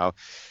are, and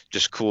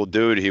just cool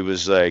dude. He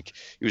was like,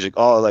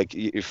 oh, like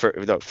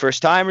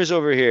first timers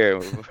over here.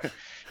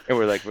 And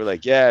we're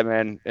like, yeah,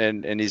 man.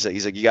 And he's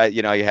like, you got,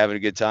 you having a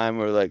good time?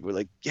 We're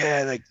like,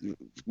 yeah, like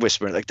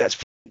whispering, like that's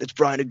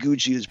Brian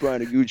Iguchi. It's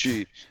Brian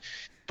Iguchi.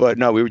 But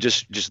no, we were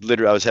just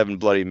literally, I was having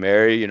Bloody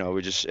Mary.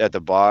 We're just at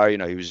the bar.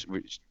 We was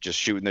just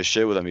shooting the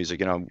shit with him. He's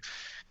like,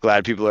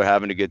 glad people are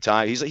having a good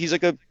time. He's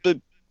like a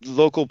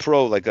local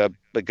pro, like a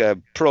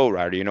pro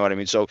rider. You know what I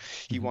mean? So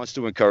he wants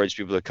to encourage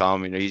people to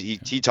come. He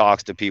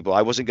talks to people.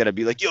 I wasn't gonna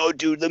be like, yo,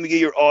 dude, let me get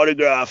your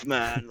autograph,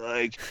 man.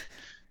 Like,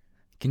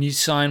 Can you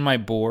sign my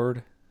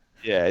board?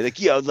 yeah, like,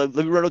 yeah, let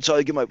me run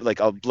outside. Get my,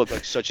 like, I'll look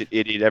like such an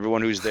idiot.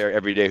 Everyone who's there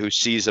every day, who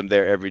sees him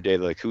there every day,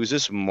 like, who's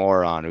this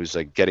moron who's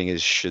like getting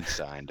his shit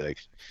signed? Like,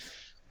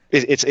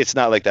 it's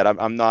not like that.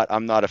 I'm not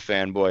a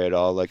fanboy at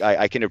all. Like,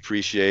 I can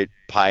appreciate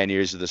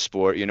pioneers of the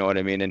sport. You know what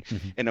I mean?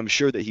 And I'm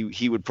sure that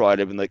he would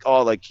probably have been like,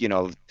 oh, like,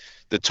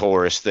 the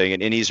tourist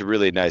thing. And he's a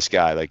really nice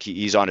guy. Like,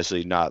 he's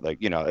honestly not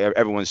like,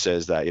 everyone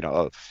says that,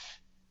 oh,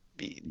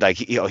 like,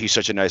 he's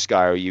such a nice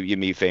guy, or you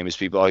meet famous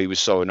people, oh, he was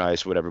so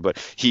nice, whatever. But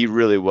he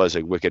really was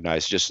like wicked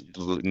nice, just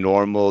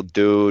normal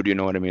dude, you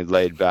know what I mean,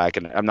 laid back.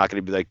 And I'm not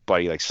gonna be like,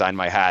 buddy, like, sign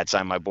my hat,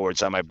 sign my board,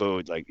 sign my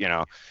boot, like,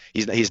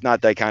 he's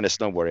not that kind of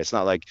snowboarder. It's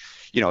not like,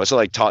 it's not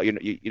like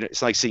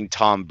it's like seeing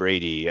Tom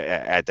Brady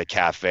at the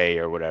cafe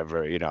or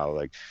whatever,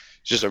 like,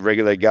 it's just a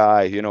regular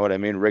guy, you know what I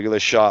mean, regular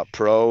shot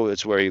pro.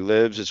 It's where he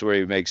lives, it's where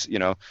he makes.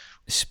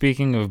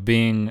 Speaking of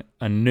being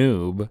a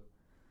noob,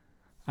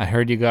 I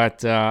heard you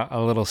got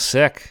a little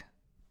sick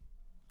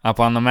up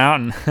on the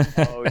mountain.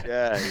 Oh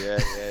yeah.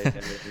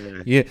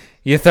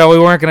 You thought we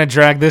weren't going to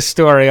drag this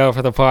story out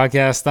for the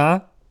podcast,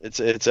 huh? It's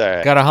all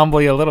right. Got to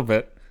humble you a little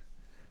bit.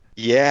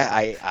 Yeah,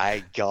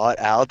 I got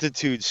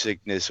altitude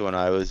sickness when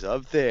I was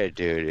up there,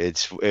 dude.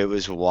 It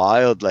was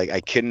wild. Like,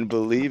 I couldn't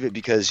believe it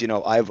because,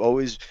 I've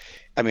always,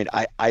 I mean,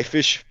 I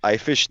fish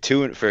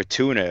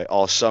tuna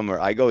all summer.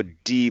 I go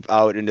deep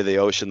out into the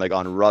ocean, like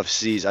on rough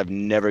seas. I've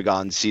never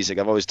gotten seasick.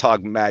 I've always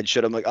talked mad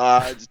shit. I'm like,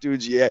 this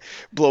dude's, yeah,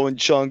 blowing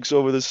chunks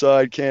over the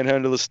side, can't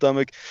handle the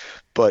stomach.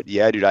 But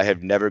yeah, dude, I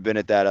have never been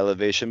at that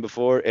elevation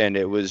before, and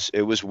it was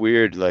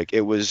weird. Like,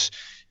 it was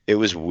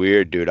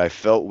weird, dude. I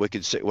felt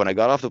wicked sick. When I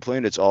got off the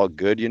plane, it's all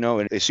good,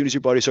 and as soon as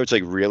your body starts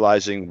like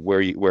realizing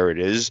where it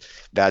is,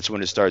 that's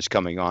when it starts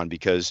coming on,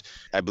 because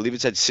I believe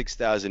it's at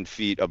 6,000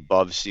 feet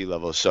above sea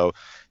level. So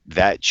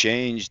that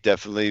change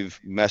definitely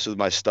messed with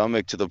my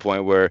stomach to the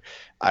point where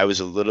I was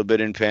a little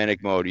bit in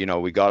panic mode.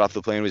 We got off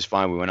the plane, it was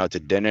fine. We went out to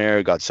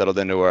dinner, got settled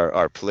into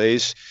our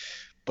place.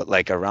 But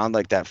like around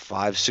like that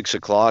 5-6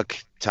 o'clock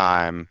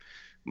time,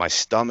 my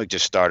stomach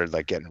just started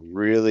like getting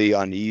really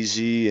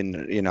uneasy,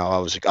 and I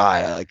was like,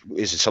 like,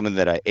 is it something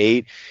that I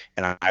ate?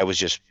 And I was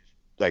just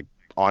like,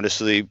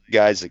 honestly,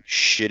 guys, like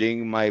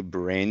shitting my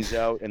brains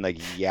out and like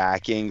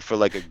yakking for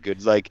like a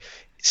good like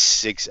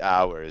 6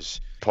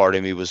 hours. Part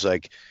of me was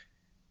like,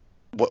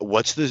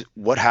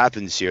 what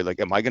happens here?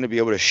 Like, am I going to be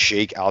able to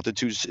shake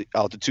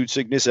altitude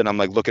sickness? And I'm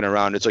like looking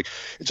around. It's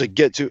like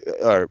get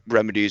to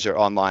remedies are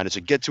online. It's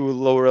like get to a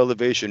lower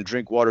elevation,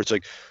 drink water. It's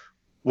like,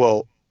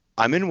 well,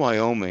 I'm in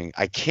Wyoming.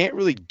 I can't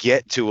really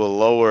get to a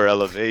lower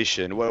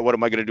elevation. What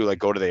am I going to do? Like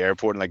go to the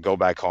airport and like go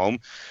back home?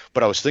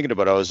 But I was thinking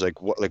about it. I was like,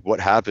 what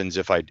happens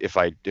if I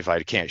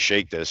can't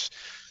shake this?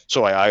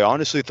 So I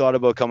honestly thought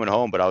about coming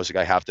home, but I was like,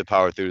 I have to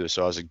power through this.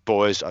 So I was like,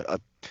 boys,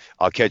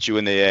 I'll catch you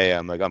in the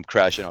AM. Like I'm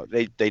crashing out.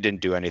 They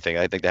didn't do anything.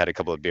 I think they had a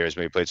couple of beers,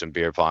 maybe played some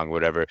beer pong,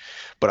 whatever.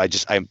 But I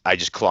just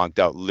clonked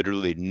out.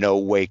 Literally no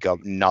wake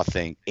up,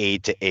 nothing.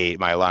 8 to 8.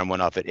 My alarm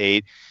went off at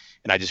 8,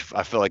 and I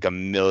felt like a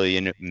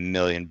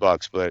million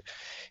bucks. But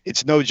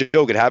it's no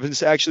joke. It happens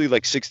to actually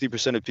like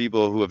 60% of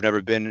people who have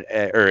never been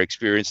or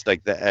experienced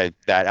like that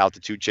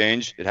altitude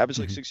change. It happens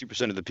like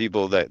 60% of the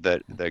people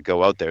that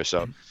go out there.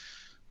 So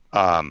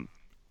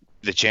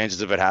the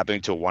chances of it happening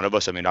to one of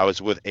us, I mean, I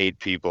was with 8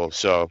 people.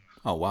 So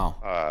Oh,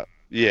 wow.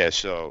 yeah.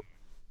 So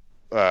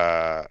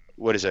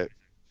what is it?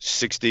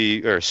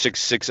 60 or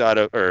six out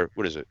of, or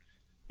what is it?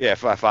 Yeah,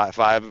 five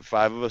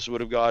of us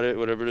would have got it,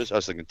 whatever it is. I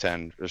was thinking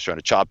 10. I was trying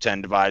to chop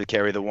 10, divide,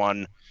 carry the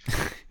 1.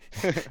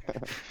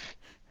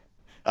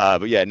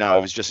 But yeah, no,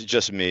 it was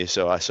just me.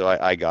 So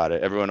I got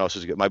it. Everyone else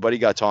was good. My buddy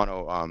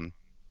Gaetano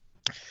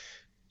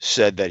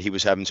said that he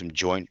was having some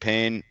joint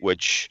pain,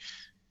 which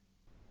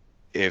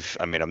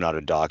I mean, I'm not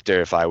a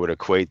doctor. If I would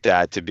equate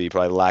that to be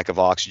probably lack of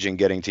oxygen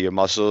getting to your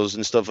muscles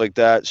and stuff like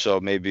that.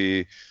 So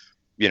maybe,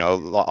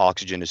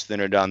 oxygen is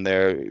thinner down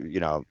there,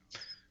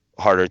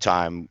 harder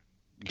time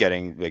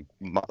getting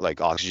like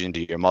oxygen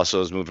to your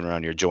muscles, moving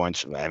around your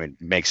joints. I mean,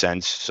 makes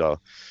sense. So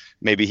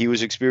maybe he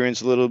was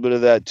experiencing a little bit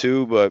of that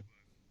too, but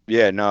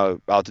yeah,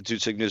 no,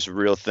 altitude sickness,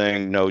 real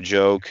thing, no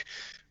joke.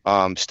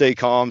 Stay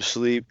calm,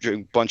 sleep,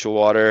 drink a bunch of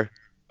water.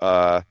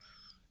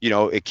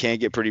 It can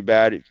get pretty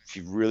bad if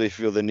you really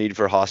feel the need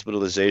for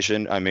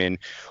hospitalization. I mean,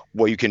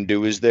 what you can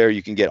do is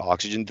you can get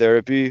oxygen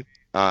therapy.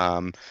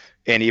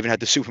 And even at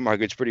the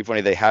supermarket, it's pretty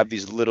funny. They have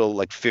these little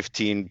like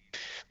 15,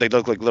 they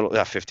look like little,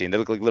 not 15, they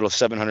look like little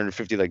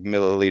 750 like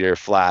milliliter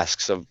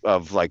flasks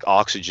of like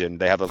oxygen.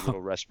 They have a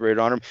little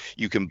respirator on them.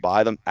 You can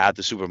buy them at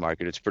the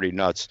supermarket. It's pretty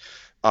nuts.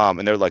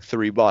 And they're like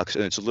 $3,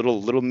 and it's a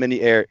little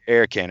mini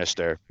air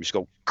canister. You just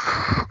go,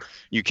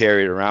 you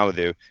carry it around with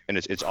you, and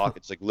it's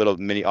like little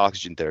mini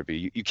oxygen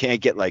therapy. You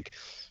can't get like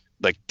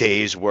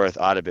days worth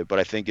out of it, but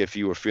I think if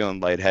you were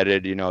feeling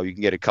lightheaded, you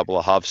can get a couple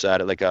of huffs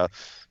at it, like a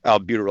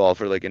albuterol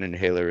for like an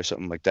inhaler or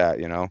something like that,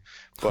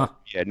 But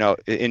yeah, no,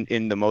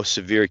 in the most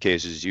severe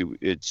cases,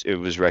 it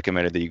was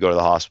recommended that you go to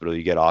the hospital,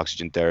 you get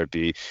oxygen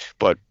therapy,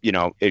 but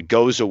it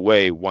goes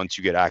away once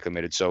you get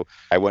acclimated. So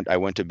I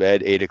went to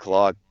bed 8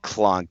 o'clock,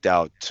 clonked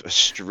out a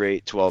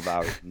straight 12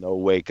 hours, no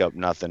wake up,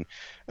 nothing.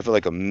 I feel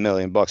like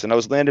 $1,000,000, and I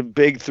was landing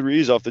big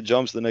threes off the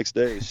jumps the next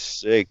day. It was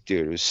sick,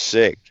 dude. It was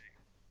sick.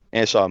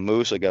 And I saw a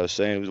moose, like I was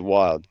saying. It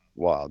was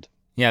wild.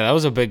 Yeah, that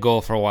was a big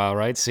goal for a while,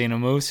 right? Seeing a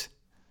moose.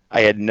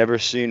 I had never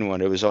seen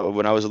one. It was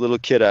when I was a little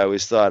kid. I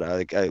always thought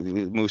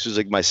moose was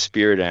like my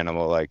spirit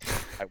animal. Like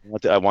I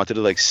wanted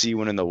to like see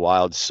one in the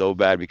wild so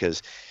bad,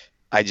 because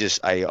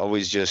I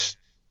always just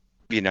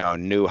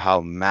knew how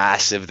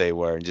massive they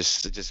were, and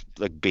just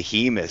like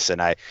behemoths.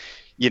 And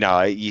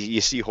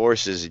you see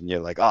horses and you're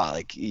like, oh,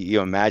 like you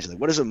imagine, like,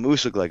 what does a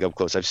moose look like up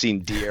close? I've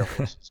seen deer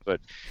horses,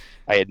 but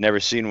I had never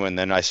seen one.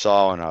 Then I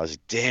saw one. I was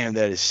like, damn,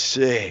 that is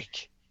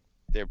sick.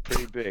 They're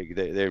pretty big.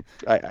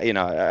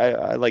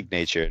 I like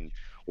nature and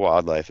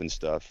wildlife and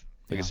stuff.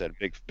 Like I said,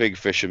 big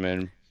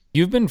fisherman.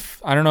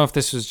 I don't know if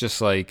this was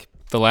just like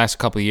the last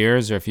couple of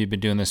years or if you've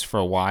been doing this for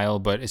a while,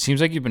 but it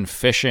seems like you've been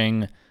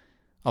fishing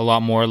a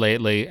lot more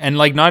lately. And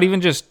like not even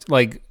just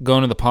like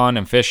going to the pond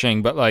and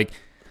fishing, but like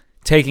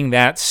taking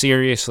that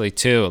seriously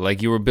too.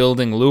 Like you were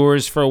building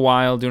lures for a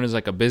while, doing it as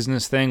like a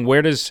business thing.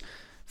 Where does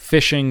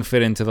fishing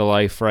fit into the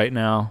life right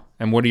now?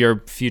 And what are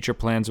your future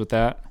plans with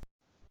that?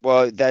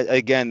 Well,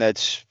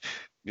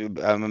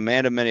 I'm a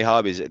man of many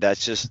hobbies.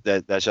 That's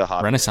a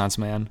hobby. Renaissance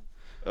man.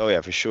 Oh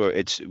yeah, for sure.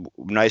 It's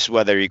nice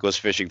weather equals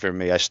fishing for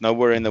me. I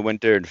snowboard in the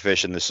winter and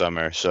fish in the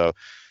summer. So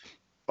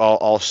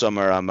all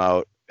summer I'm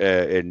out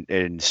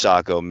in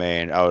Saco,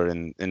 Maine, out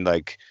in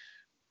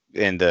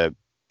the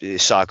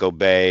Saco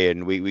Bay,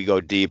 and we go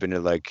deep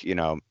into like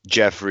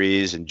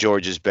Jeffries and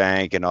Georges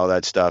Bank and all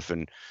that stuff,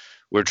 and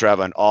we're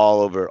traveling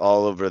all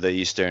over the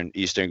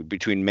eastern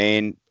between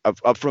Maine,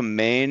 up from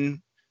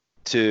Maine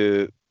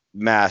to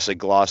Mass, like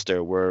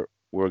Gloucester.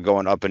 We're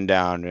going up and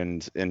down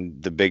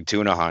in the big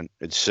tuna hunt.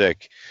 It's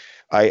sick.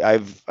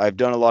 I've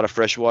done a lot of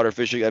freshwater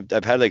fishing.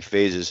 I've had like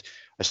phases.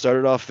 I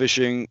started off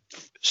fishing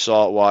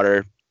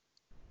saltwater,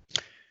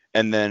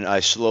 and then I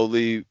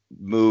slowly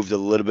moved a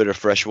little bit of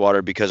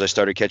freshwater because I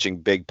started catching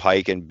big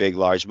pike and big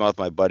largemouth.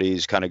 My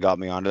buddies kind of got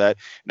me onto that,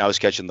 and I was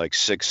catching like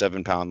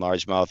 6-7 pound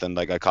largemouth, and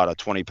like I caught a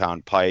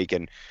 20-pound pike,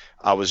 and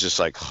I was just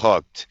like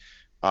hooked.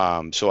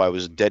 So I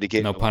was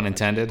dedicated. No pun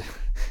intended.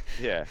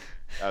 Yeah.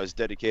 I was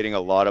dedicating a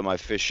lot of my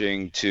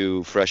fishing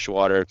to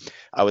freshwater.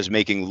 I was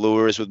making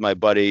lures with my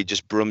buddy,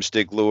 just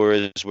broomstick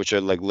lures, which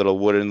are like little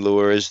wooden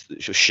lures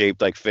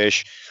shaped like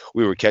fish.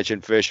 We were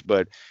catching fish,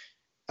 but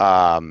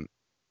um,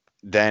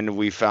 then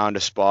we found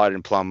a spot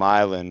in Plum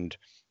Island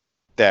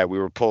that we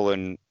were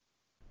pulling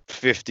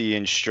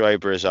 50-inch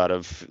stripers out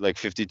of, like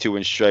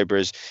 52-inch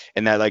stripers,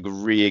 and that like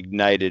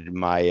reignited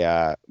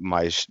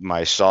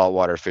my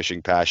saltwater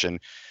fishing passion.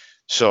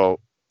 So,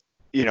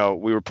 we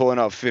were pulling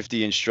out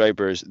 50-inch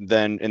stripers.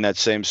 Then in that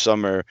same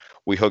summer,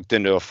 we hooked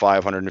into a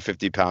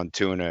 550-pound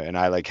tuna, and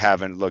I like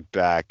haven't looked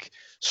back.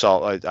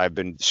 I've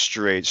been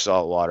straight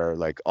saltwater,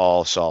 like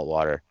all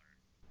saltwater.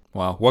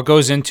 Wow. What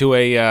goes into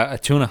a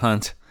tuna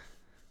hunt?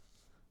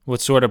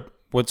 What sort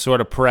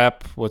of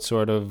prep? What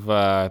sort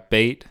of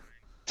bait?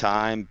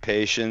 Time,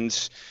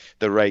 patience,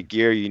 the right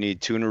gear. You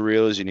need tuna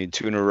reels, you need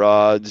tuna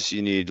rods,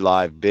 you need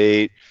live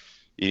bait,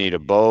 you need a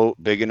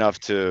boat big enough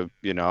to,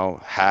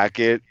 hack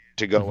it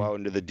to go Mhm. out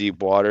into the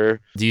deep water.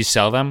 Do you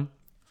sell them?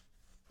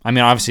 I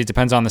mean, obviously it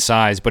depends on the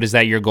size, but is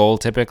that your goal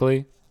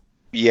typically?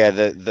 Yeah,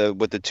 the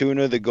with the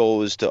tuna, the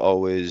goal is to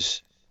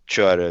always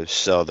try to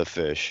sell the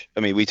fish. I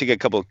mean, we take a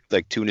couple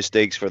like tuna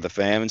steaks for the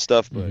fam and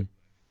stuff, Hmm. but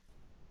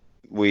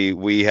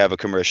we have a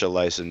commercial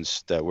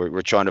license that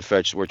we're trying to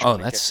fetch. Oh,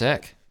 that's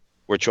sick.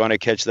 We're trying to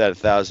catch that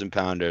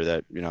 1,000-pounder,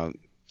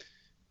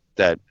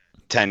 that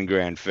 10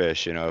 grand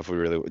fish. If we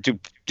really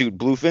dude,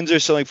 bluefins are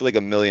selling for like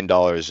 $1 million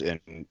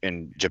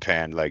in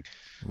Japan. Like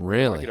market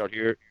Really? out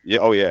here, yeah,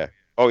 oh yeah,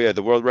 oh yeah.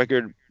 The world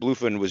record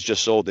bluefin was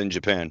just sold in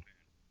Japan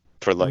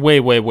for like,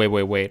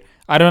 Wait.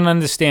 I don't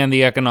understand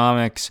the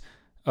economics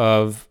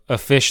of a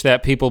fish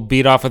that people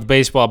beat off with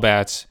baseball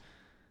bats.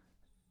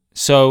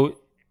 So,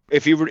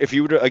 if we were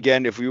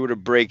to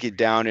break it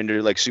down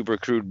into like super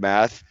crude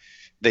math,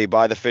 they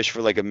buy the fish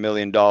for like $1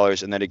 million,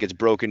 and then it gets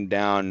broken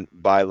down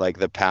by like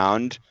the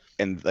pound,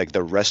 and like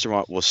the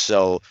restaurant will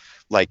sell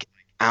like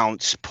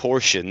ounce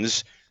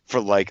portions for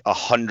like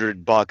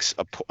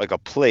 $100 like a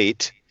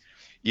plate.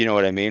 You know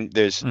what I mean?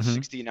 There's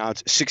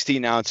mhm.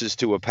 16 ounces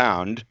to a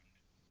pound.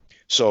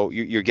 So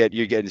you're getting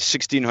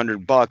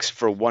 $1,600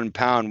 for 1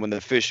 pound when the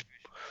fish,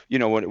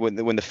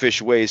 when the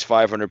fish weighs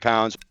 500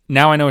 pounds.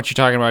 Now I know what you're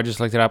talking about. I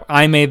just looked it up.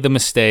 I made the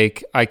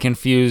mistake. I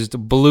confused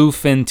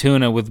bluefin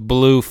tuna with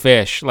blue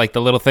fish, like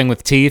the little thing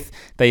with teeth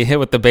that you hit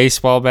with the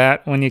baseball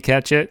bat when you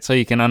catch it so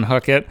you can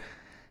unhook it.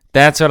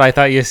 That's what I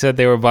thought you said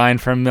they were buying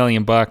for $1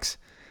 million.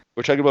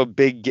 We're talking about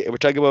we're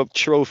talking about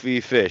trophy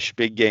fish,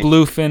 big game.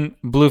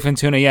 Bluefin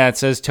tuna. Yeah, it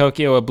says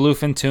Tokyo, a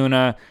bluefin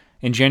tuna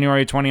in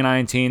January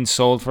 2019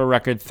 sold for a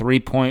record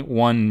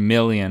 3.1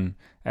 million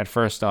at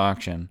first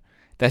auction.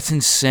 That's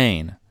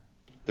insane.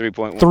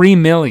 3.1. 3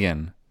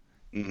 million.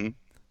 Mm-hmm.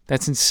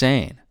 That's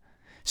insane.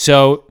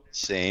 So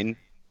Insane.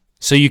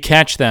 so you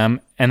catch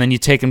them and then you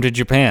take them to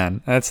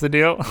Japan. That's the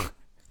deal?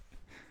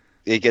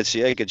 It gets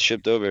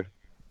shipped over.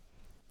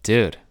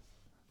 Dude,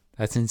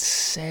 that's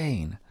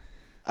insane.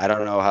 I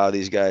don't know how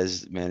these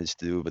guys manage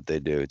to do it, but they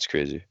do. It's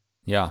crazy.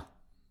 Yeah.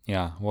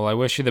 Yeah. Well, I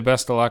wish you the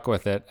best of luck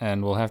with it,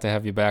 and we'll have to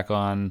have you back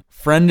on.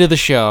 Friend of the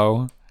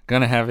show.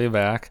 Gonna have you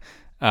back.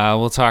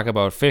 We'll talk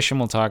about fishing.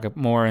 We'll talk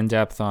more in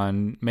depth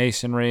on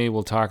masonry.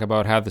 We'll talk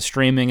about how the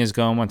streaming is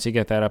going once you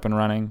get that up and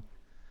running.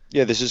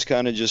 Yeah, this is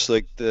kind of just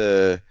like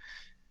the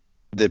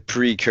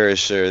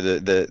precursor,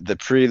 the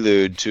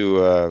prelude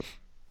to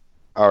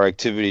our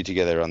activity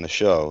together on the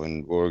show,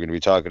 and what we're going to be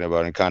talking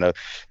about, and kind of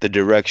the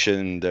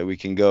direction that we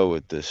can go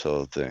with this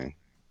whole thing.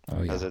 Oh,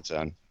 How's yeah. that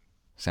sound?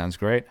 Sounds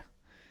great.